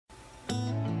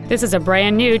This is a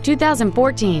brand new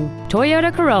 2014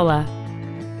 Toyota Corolla.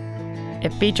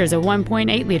 It features a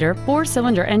 1.8-liter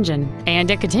four-cylinder engine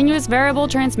and a continuous variable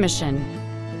transmission.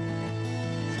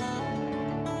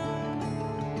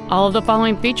 All of the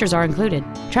following features are included: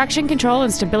 traction control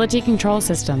and stability control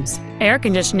systems, air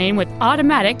conditioning with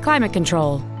automatic climate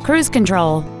control, cruise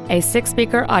control, a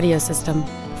 6-speaker audio system,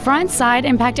 front side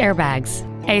impact airbags,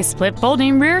 a split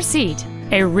folding rear seat,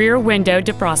 a rear window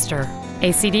defroster,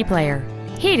 a CD player,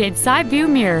 heated side view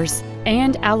mirrors,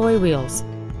 and alloy wheels.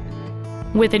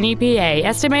 With an EPA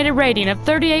estimated rating of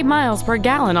 38 miles per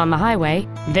gallon on the highway,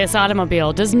 this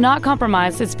automobile does not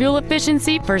compromise its fuel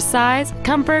efficiency for size,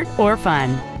 comfort, or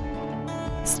fun.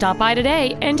 Stop by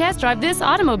today and test drive this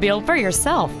automobile for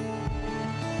yourself.